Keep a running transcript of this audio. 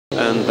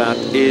That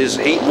is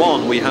Heat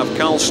 1. We have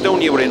Carl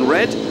Stonehewer in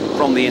red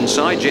from the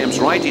inside, James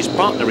Wright, his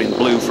partner, in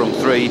blue from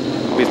 3,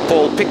 with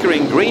Paul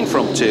Pickering green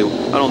from 2,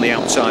 and on the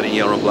outside in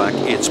yellow and black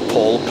it's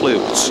Paul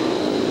Clews.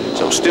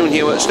 So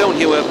Stonehewer,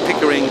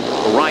 Pickering,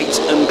 Wright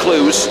and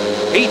Clews.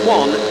 Heat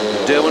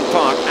 1, Derwent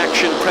Park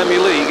Action Premier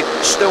League.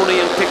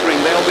 Stoney and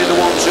Pickering, they'll be the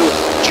ones who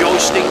are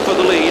joisting for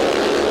the lead.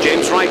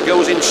 James Wright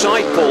goes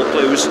inside Paul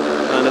Clews,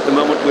 and at the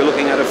moment we're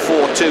looking at a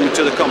 4-2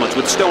 to the Comets,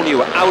 with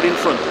Stonehewer out in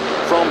front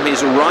from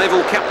his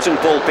rival captain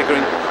Paul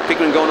Pickering.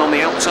 Pickering going on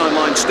the outside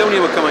line,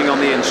 Stonehewer coming on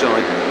the inside.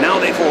 Now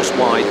they're forced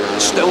wide.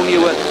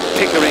 Stonehewer,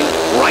 Pickering,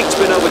 Wright's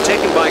been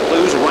overtaken by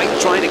Clews. Wright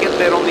trying to get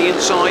there on the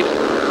inside.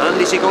 And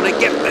is he going to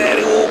get there?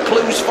 Oh,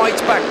 Clews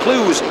fights back.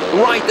 Clews,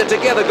 Wright, they're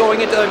together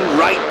going into, and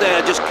Wright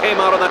there just came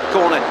out of that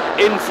corner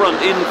in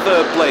front, in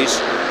third place.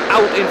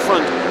 Out in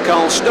front,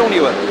 Carl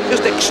Stonehewer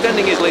just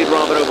extending his lead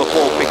rather over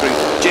Paul Pickering.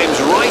 James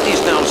Wright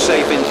is now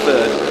safe in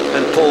third,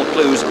 and Paul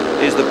Clews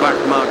is the back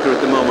marker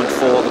at the moment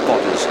for the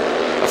Potters.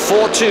 A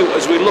 4-2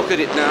 as we look at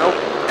it now.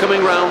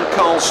 Coming round,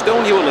 Carl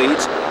Stonehewer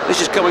leads. This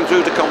is coming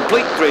through to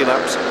complete 3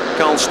 laps.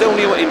 Carl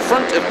Stonehewer in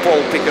front of Paul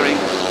Pickering.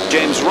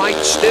 James Wright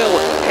still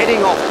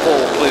heading off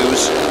Paul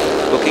Clews.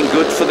 Looking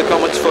good for the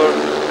Comets for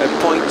a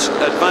point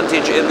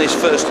advantage in this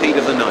first heat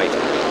of the night.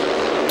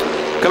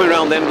 Coming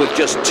round then with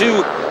just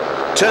 2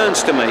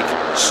 turns to make.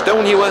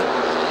 Stonehewer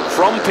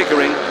from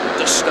Pickering,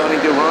 just starting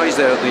to rise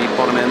there at the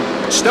bottom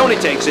end. Stoney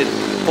takes it,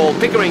 Paul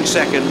Pickering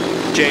second,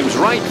 James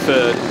Wright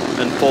third,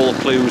 and Paul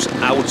Clews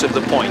out of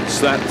the points.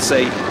 That's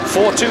a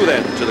 4-2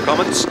 then to the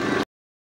Comets.